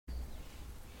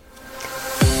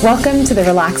Welcome to the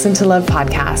Relax into Love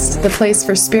podcast, the place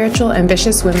for spiritual,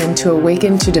 ambitious women to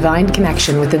awaken to divine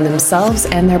connection within themselves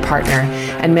and their partner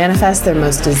and manifest their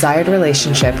most desired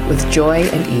relationship with joy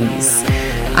and ease.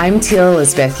 I'm Teal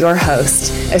Elizabeth, your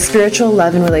host, a spiritual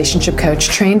love and relationship coach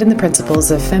trained in the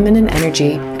principles of feminine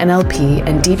energy, NLP,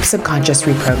 and deep subconscious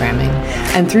reprogramming.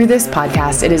 And through this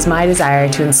podcast, it is my desire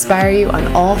to inspire you on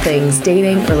all things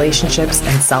dating, relationships,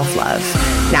 and self-love.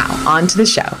 Now, on to the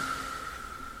show.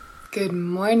 Good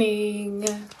morning.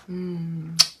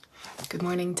 Good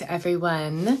morning to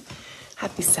everyone.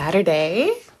 Happy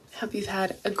Saturday. Hope you've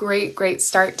had a great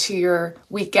start to your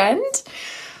weekend.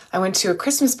 I went to a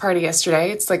Christmas party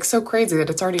yesterday. It's like so crazy that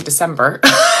it's already December.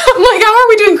 I'm like, how are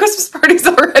we doing Christmas parties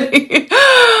already?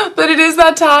 But it is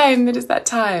that time. It is that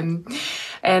time.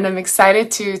 And I'm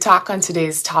excited to talk on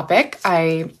today's topic.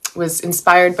 I was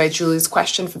inspired by Julie's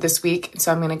question for this week. So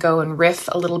I'm going to go and riff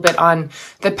a little bit on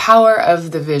the power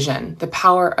of the vision, the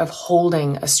power of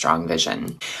holding a strong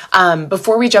vision.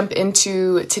 Before we jump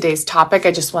into today's topic,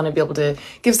 I just want to be able to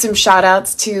give some shout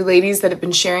outs to ladies that have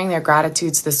been sharing their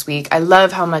gratitudes this week. I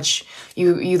love how much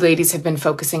you ladies have been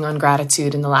focusing on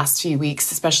gratitude in the last few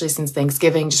weeks, especially since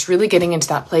Thanksgiving, just really getting into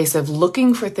that place of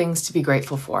looking for things to be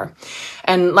grateful for.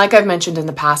 And like I've mentioned in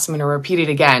the past, I'm going to repeat it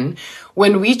again.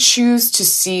 When we choose to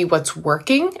see what's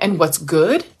working and what's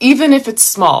good, even if it's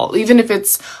small, even if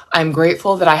it's, I'm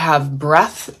grateful that I have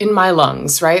breath in my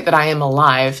lungs, right? That I am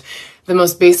alive. The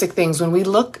most basic things, when we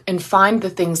look and find the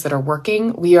things that are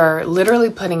working, we are literally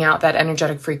putting out that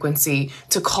energetic frequency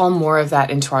to call more of that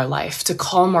into our life, to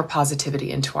call more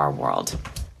positivity into our world.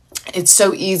 It's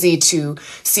so easy to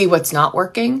see what's not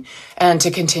working and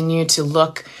to continue to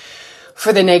look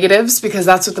for the negatives, because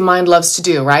that's what the mind loves to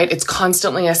do, right? It's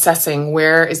constantly assessing,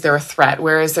 where is there a threat?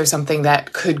 Where is there something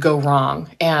that could go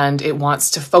wrong? And it wants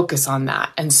to focus on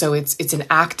that. And so it's an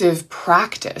active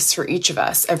practice for each of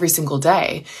us every single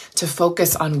day to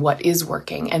focus on what is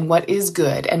working and what is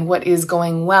good and what is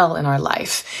going well in our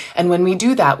life. And when we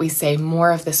do that, we say,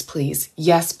 more of this, please.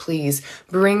 Yes, please.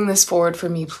 Bring this forward for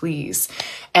me, please.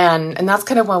 And that's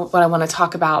kind of what I want to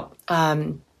talk about,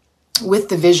 with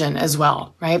the vision as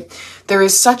well, right? There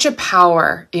is such a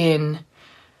power in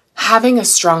having a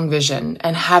strong vision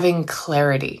and having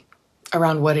clarity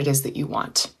around what it is that you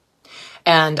want.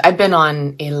 And I've been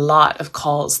on a lot of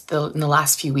calls in the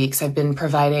last few weeks. I've been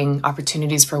providing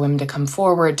opportunities for women to come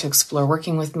forward to explore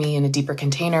working with me in a deeper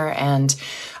container. And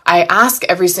I ask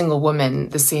every single woman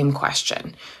the same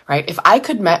question, right? If I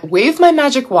could wave my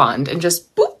magic wand and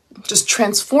just boop, just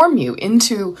transform you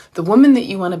into the woman that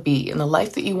you want to be and the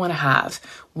life that you want to have,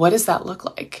 what does that look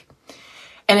like?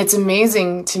 And it's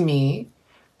amazing to me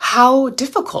how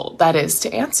difficult that is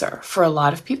to answer for a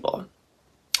lot of people.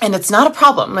 And it's not a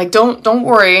problem. Like, don't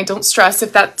worry, don't stress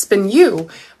if that's been you,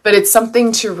 but it's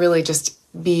something to really just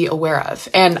be aware of.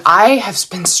 And I have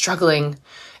been struggling.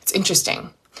 It's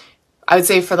interesting. I would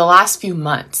say for the last few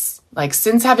months, like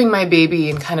since having my baby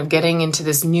and kind of getting into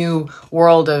this new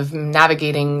world of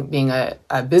navigating being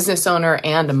a business owner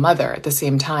and a mother at the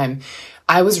same time,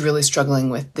 I was really struggling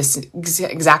with this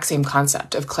exact same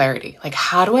concept of clarity. Like,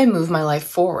 how do I move my life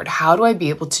forward? How do I be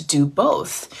able to do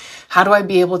both? How do I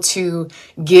be able to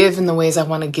give in the ways I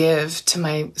want to give to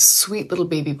my sweet little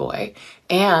baby boy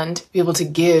and be able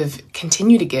to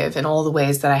continue to give in all the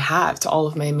ways that I have to all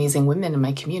of my amazing women in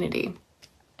my community?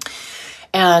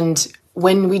 And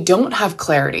when we don't have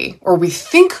clarity, or we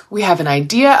think we have an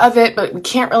idea of it, but we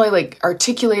can't really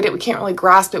articulate it, we can't really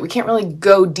grasp it, we can't really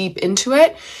go deep into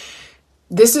it,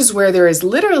 this is where there is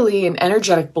literally an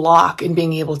energetic block in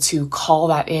being able to call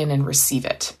that in and receive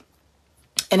it.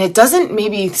 And it doesn't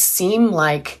maybe seem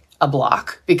like a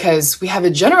block because we have a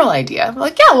general idea.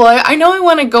 Like, yeah, well, I know I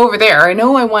want to go over there. I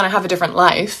know I want to have a different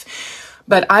life.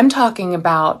 But I'm talking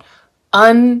about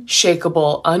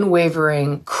unshakable,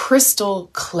 unwavering, crystal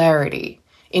clarity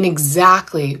in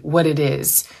exactly what it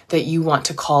is that you want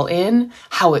to call in,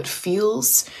 how it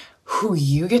feels, who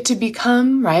you get to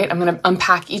become, right? I'm going to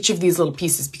unpack each of these little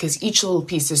pieces because each little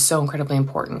piece is so incredibly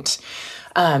important.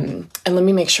 And let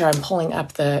me make sure I'm pulling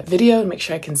up the video and make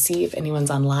sure I can see if anyone's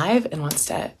on live and wants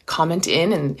to comment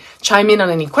in and chime in on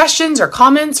any questions or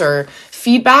comments or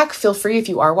feedback. Feel free, if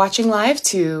you are watching live,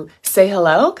 to say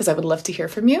hello because I would love to hear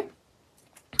from you.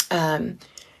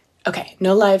 Okay,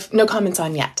 no comments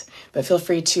on yet, but feel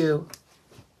free to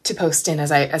post in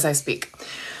as I speak.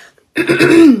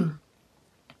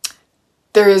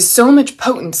 There is so much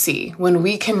potency when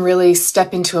we can really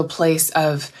step into a place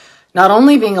of not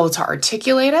only being able to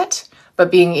articulate it,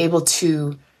 but being able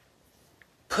to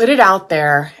put it out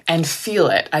there and feel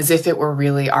it as if it were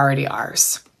really already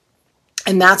ours.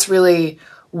 And that's really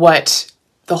what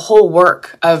the whole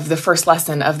work of the first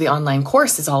lesson of the online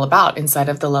course is all about inside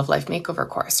of the Love Life Makeover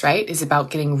course, right? Is about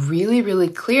getting really, really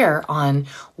clear on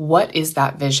what is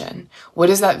that vision? What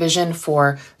is that vision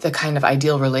for the kind of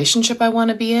ideal relationship I want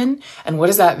to be in? And what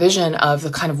is that vision of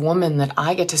the kind of woman that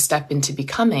I get to step into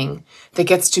becoming that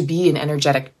gets to be an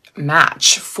energetic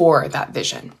match for that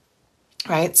vision,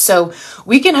 right? So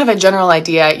we can have a general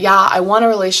idea. Yeah, I want a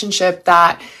relationship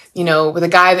that, with a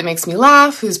guy that makes me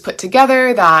laugh, who's put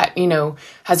together, that,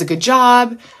 has a good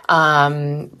job.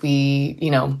 The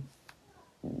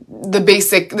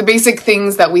basic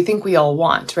things that we think we all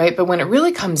want, right? But when it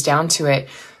really comes down to it,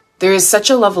 there is such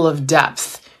a level of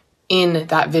depth in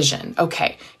that vision.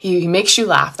 Okay, he makes you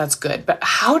laugh, that's good. But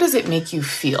how does it make you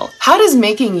feel? How does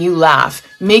making you laugh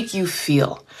make you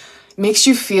feel? Makes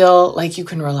you feel like you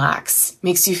can relax.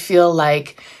 Makes you feel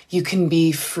like you can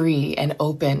be free and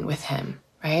open with him.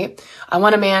 Right? I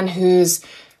want a man who's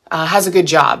has a good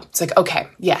job. It's like, okay,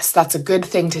 yes, that's a good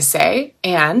thing to say.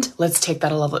 And let's take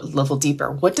that a level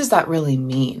deeper. What does that really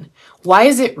mean? Why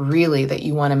is it really that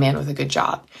you want a man with a good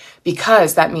job?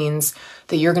 Because that means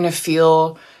that you're going to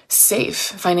feel safe,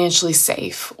 financially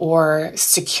safe or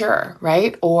secure,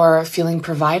 right? Or feeling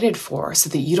provided for so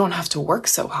that you don't have to work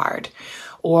so hard.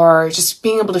 Or just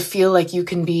being able to feel like you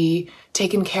can be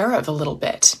taken care of a little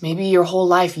bit. Maybe your whole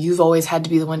life you've always had to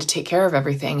be the one to take care of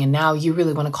everything, and now you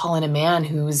really want to call in a man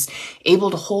who's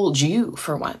able to hold you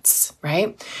for once,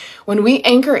 right? When we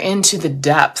anchor into the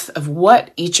depth of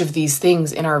what each of these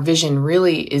things in our vision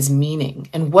really is meaning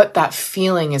and what that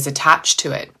feeling is attached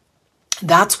to it,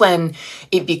 that's when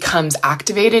it becomes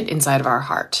activated inside of our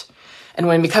heart. And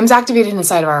when it becomes activated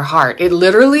inside of our heart, it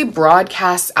literally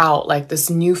broadcasts out like this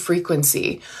new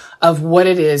frequency of what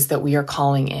it is that we are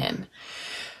calling in.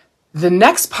 The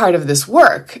next part of this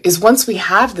work is once we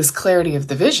have this clarity of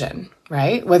the vision,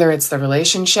 right? Whether it's the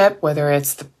relationship, whether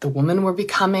it's the woman we're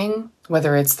becoming,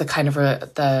 whether it's the kind of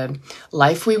the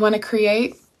life we want to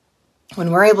create,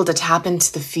 when we're able to tap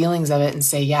into the feelings of it and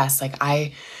say, yes, like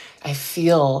I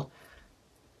feel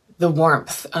the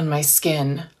warmth on my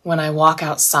skin when I walk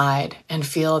outside and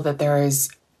feel that there is,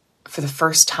 for the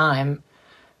first time,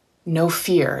 no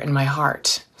fear in my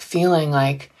heart, feeling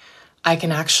like I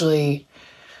can actually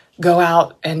go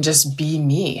out and just be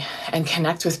me and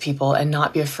connect with people and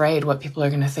not be afraid what people are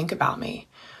going to think about me.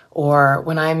 Or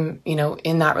when I'm,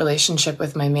 in that relationship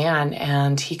with my man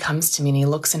and he comes to me and he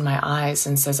looks in my eyes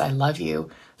and says, I love you,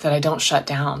 that I don't shut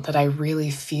down, that I really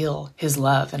feel his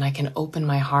love and I can open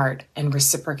my heart and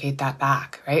reciprocate that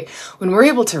back, right? When we're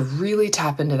able to really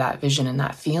tap into that vision and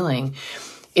that feeling,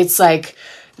 it's like,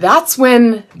 that's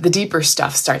when the deeper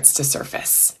stuff starts to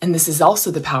surface. And this is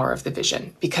also the power of the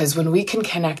vision, because when we can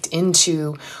connect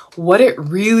into what it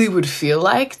really would feel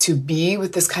like to be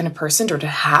with this kind of person or to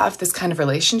have this kind of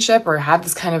relationship or have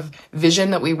this kind of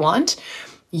vision that we want,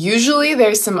 usually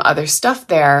there's some other stuff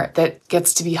there that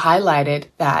gets to be highlighted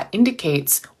that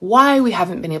indicates why we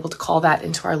haven't been able to call that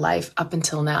into our life up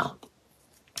until now,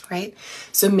 right?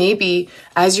 So maybe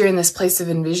as you're in this place of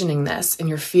envisioning this and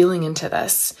you're feeling into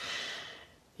this,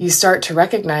 you start to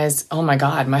recognize, oh my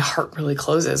God, my heart really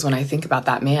closes when I think about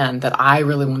that man that I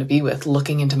really want to be with,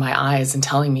 looking into my eyes and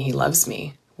telling me he loves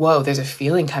me. Whoa, there's a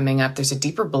feeling coming up. There's a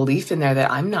deeper belief in there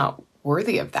that I'm not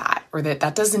worthy of that, or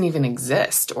that doesn't even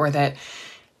exist, or that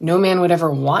no man would ever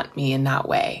want me in that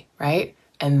way, right?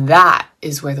 And that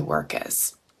is where the work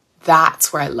is.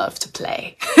 That's where I love to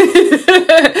play.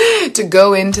 To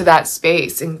go into that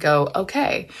space and go,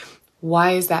 okay,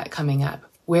 why is that coming up?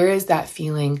 Where is that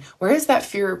feeling? Where is that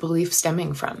fear or belief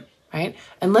stemming from, right?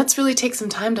 And let's really take some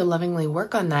time to lovingly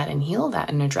work on that and heal that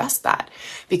and address that,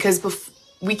 because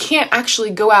we can't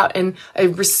actually go out and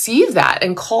receive that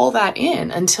and call that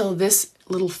in until this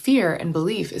little fear and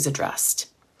belief is addressed.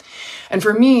 And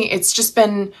for me, it's just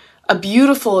been a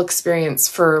beautiful experience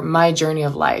for my journey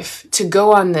of life to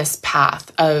go on this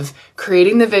path of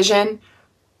creating the vision,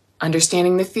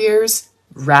 understanding the fears,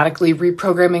 radically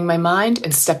reprogramming my mind,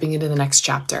 and stepping into the next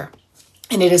chapter.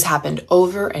 And it has happened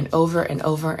over and over and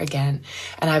over again.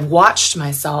 And I've watched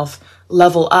myself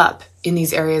level up in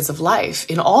these areas of life,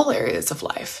 in all areas of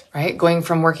life, right? Going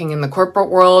from working in the corporate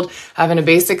world, having a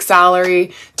basic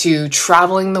salary, to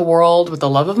traveling the world with the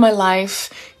love of my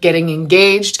life, getting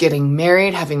engaged, getting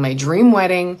married, having my dream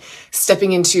wedding,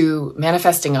 stepping into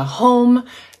manifesting a home,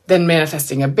 then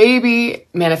manifesting a baby,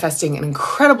 manifesting an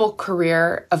incredible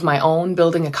career of my own,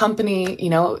 building a company.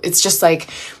 It's just like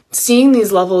seeing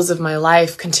these levels of my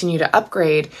life continue to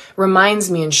upgrade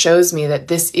reminds me and shows me that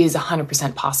this is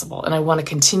 100% possible. And I want to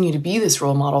continue to be this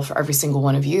role model for every single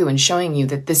one of you and showing you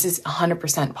that this is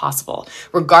 100% possible,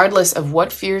 regardless of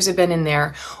what fears have been in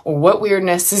there or what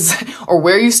weirdness is or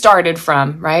where you started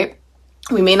from, right?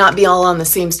 We may not be all on the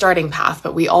same starting path,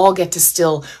 but we all get to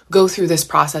still go through this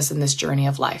process and this journey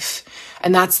of life.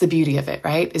 And that's the beauty of it,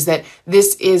 right? Is that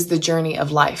this is the journey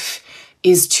of life,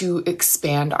 is to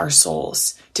expand our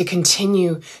souls, to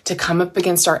continue to come up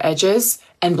against our edges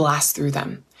and blast through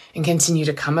them, and continue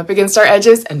to come up against our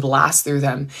edges and blast through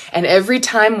them. And every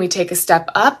time we take a step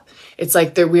up, it's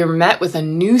like that we are met with a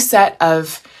new set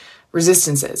of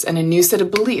resistances and a new set of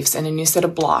beliefs and a new set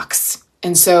of blocks.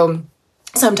 And so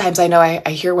sometimes I know I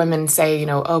hear women say,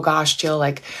 oh gosh, Jill,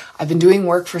 like I've been doing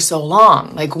work for so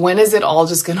long. Like when is it all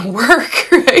just going to work,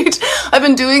 right? I've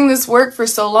been doing this work for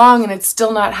so long and it's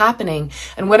still not happening.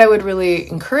 And what I would really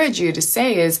encourage you to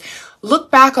say is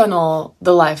look back on all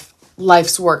the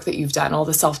life's work that you've done, all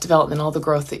the self-development, all the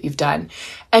growth that you've done,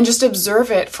 and just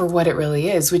observe it for what it really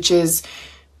is, which is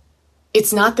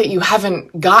it's not that you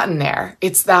haven't gotten there.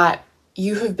 It's that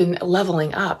you have been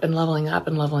leveling up and leveling up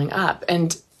and leveling up.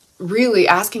 And really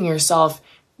asking yourself,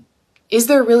 is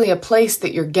there really a place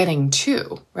that you're getting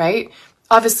to, right?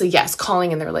 Obviously, yes,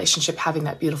 calling in the relationship, having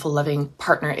that beautiful, loving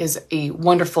partner is a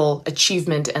wonderful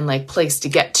achievement and like place to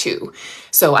get to.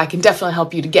 So I can definitely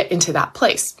help you to get into that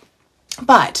place.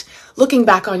 But looking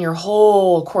back on your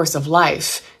whole course of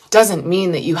life doesn't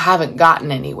mean that you haven't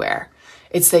gotten anywhere.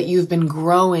 It's that you've been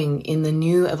growing in the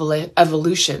new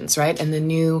evolutions, right? And the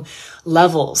new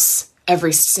levels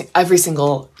every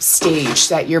single stage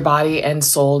that your body and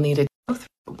soul needed to go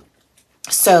through.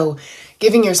 So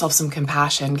giving yourself some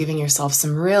compassion, giving yourself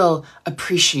some real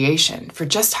appreciation for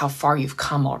just how far you've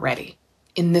come already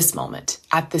in this moment,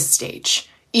 at this stage,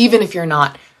 even if you're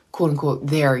not, quote unquote,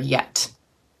 there yet,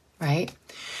 right?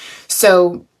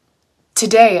 So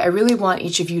today, I really want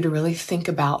each of you to really think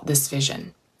about this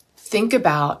vision. Think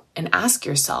about and ask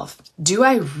yourself, do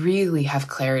I really have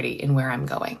clarity in where I'm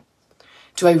going?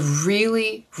 Do I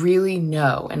really, really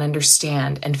know and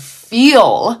understand and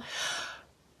feel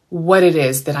what it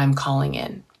is that I'm calling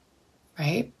in,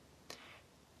 right?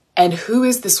 And who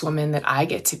is this woman that I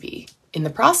get to be in the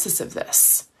process of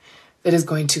this that is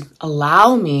going to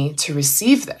allow me to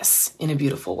receive this in a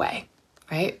beautiful way,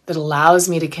 right? That allows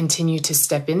me to continue to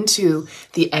step into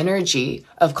the energy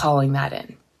of calling that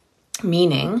in.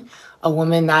 Meaning a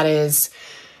woman that is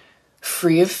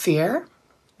free of fear,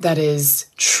 that is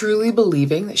truly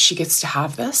believing that she gets to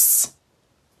have this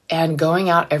and going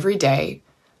out every day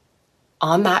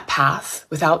on that path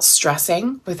without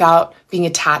stressing, without being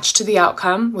attached to the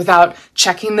outcome, without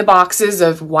checking the boxes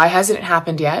of why hasn't it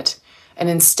happened yet, and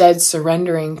instead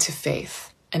surrendering to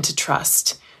faith and to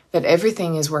trust that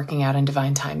everything is working out in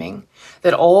divine timing,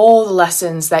 that all the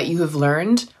lessons that you have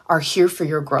learned are here for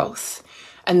your growth,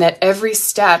 and that every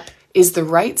step is the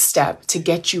right step to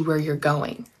get you where you're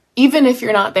going, even if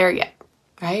you're not there yet,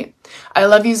 right? I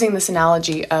love using this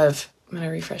analogy of, I'm going to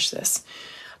refresh this,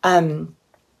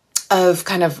 of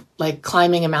kind of like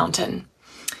climbing a mountain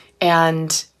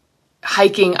and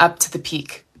hiking up to the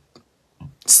peak.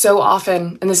 So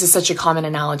often, and this is such a common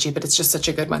analogy, but it's just such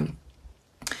a good one.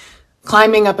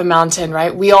 Climbing up a mountain,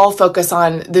 right? We all focus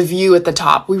on the view at the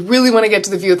top. We really want to get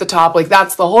to the view at the top. Like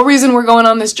that's the whole reason we're going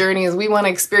on this journey, is we want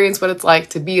to experience what it's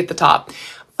like to be at the top.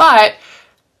 But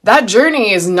that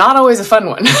journey is not always a fun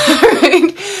one,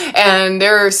 right? And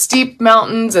there are steep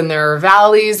mountains and there are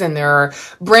valleys and there are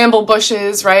bramble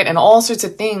bushes, right? And all sorts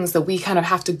of things that we kind of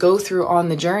have to go through on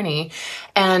the journey.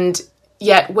 And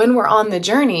yet when we're on the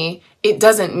journey, it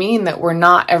doesn't mean that we're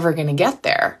not ever going to get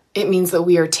there. It means that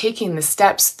we are taking the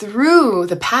steps through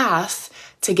the path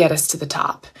to get us to the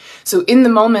top. So in the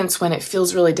moments when it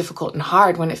feels really difficult and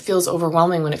hard, when it feels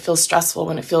overwhelming, when it feels stressful,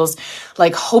 when it feels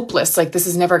like hopeless, like this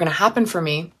is never going to happen for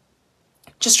me,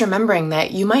 just remembering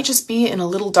that you might just be in a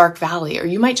little dark valley, or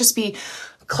you might just be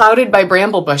clouded by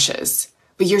bramble bushes,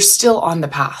 but you're still on the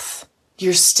path.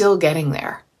 You're still getting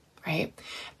there, right?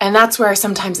 And that's where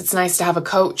sometimes it's nice to have a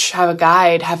coach, have a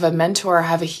guide, have a mentor,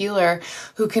 have a healer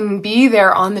who can be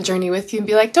there on the journey with you and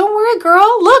be like, don't worry,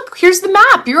 girl, look, here's the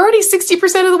map. You're already 60%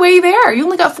 of the way there. You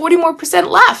only got 40%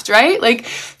 more left, right? Like,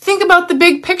 think about the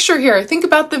big picture here. Think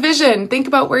about the vision. Think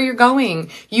about where you're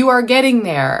going. You are getting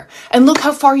there. And look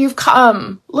how far you've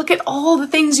come. Look at all the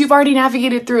things you've already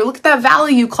navigated through. Look at that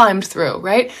valley you climbed through,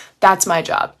 right? That's my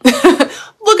job.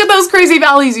 Look at those crazy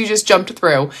valleys you just jumped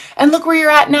through. And look where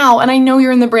you're at now. And I know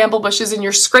you're in the bramble bushes and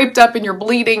you're scraped up and you're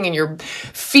bleeding and your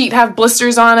feet have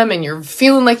blisters on them and you're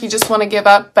feeling like you just want to give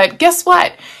up. But guess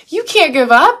what? You can't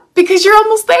give up because you're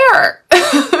almost there,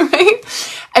 right?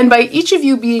 And by each of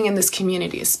you being in this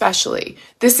community, especially,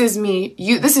 this is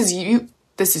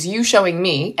you showing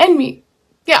me and me.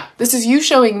 Yeah, this is you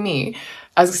showing me.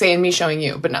 I was going to say, and me showing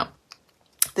you, but no.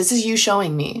 This is you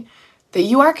showing me that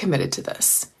you are committed to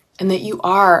this and that you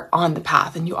are on the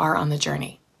path and you are on the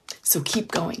journey. So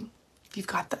keep going. You've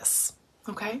got this,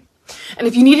 okay? And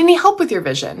if you need any help with your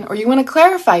vision, or you want to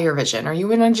clarify your vision, or you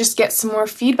want to just get some more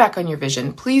feedback on your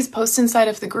vision, please post inside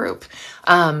of the group,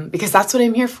 because that's what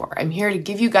I'm here for. I'm here to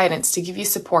give you guidance, to give you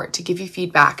support, to give you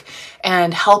feedback,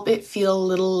 and help it feel a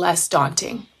little less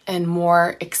daunting and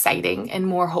more exciting and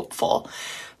more hopeful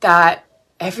that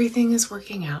everything is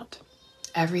working out.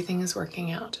 Everything is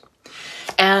working out.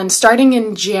 And starting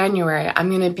in January, I'm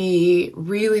going to be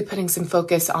really putting some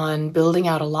focus on building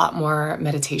out a lot more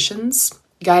meditations,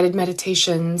 guided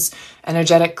meditations,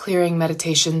 energetic clearing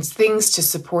meditations, things to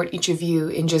support each of you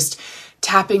in just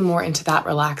tapping more into that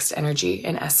relaxed energy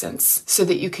in essence so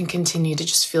that you can continue to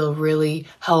just feel really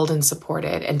held and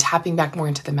supported and tapping back more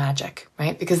into the magic,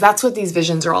 right? Because that's what these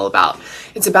visions are all about.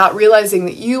 It's about realizing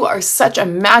that you are such a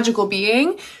magical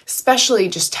being, especially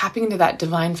just tapping into that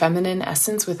divine feminine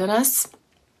essence within us.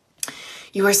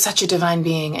 You are such a divine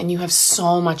being and you have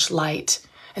so much light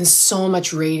and so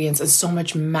much radiance and so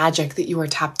much magic that you are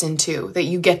tapped into, that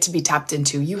you get to be tapped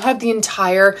into. You have the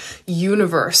entire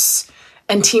universe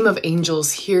and team of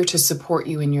angels here to support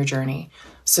you in your journey.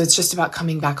 So it's just about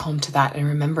coming back home to that and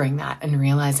remembering that and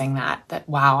realizing that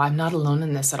wow, I'm not alone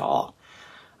in this at all.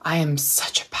 I am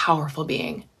such a powerful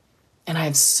being and I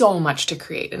have so much to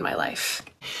create in my life.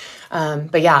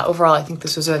 But yeah, overall, I think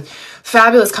this was a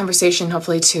fabulous conversation,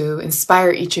 hopefully to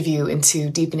inspire each of you into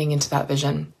deepening into that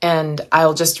vision. And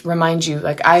I'll just remind you,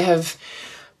 like I have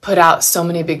put out so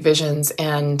many big visions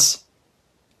and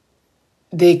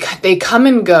they come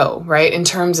and go, right? In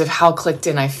terms of how clicked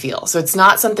in I feel. So it's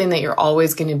not something that you're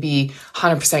always going to be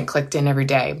 100% clicked in every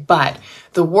day, but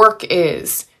the work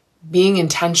is being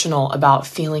intentional about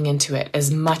feeling into it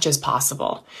as much as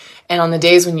possible. And on the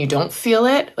days when you don't feel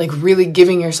it, like really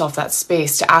giving yourself that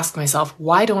space to ask myself,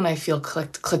 why don't I feel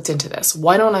clicked into this?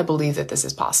 Why don't I believe that this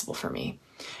is possible for me?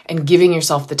 And giving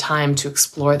yourself the time to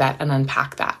explore that and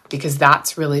unpack that, because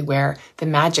that's really where the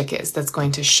magic is that's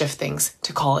going to shift things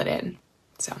to call it in.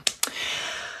 So,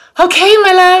 okay,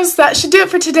 my loves, that should do it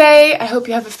for today. I hope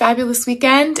you have a fabulous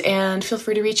weekend and feel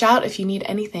free to reach out if you need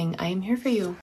anything. I am here for you.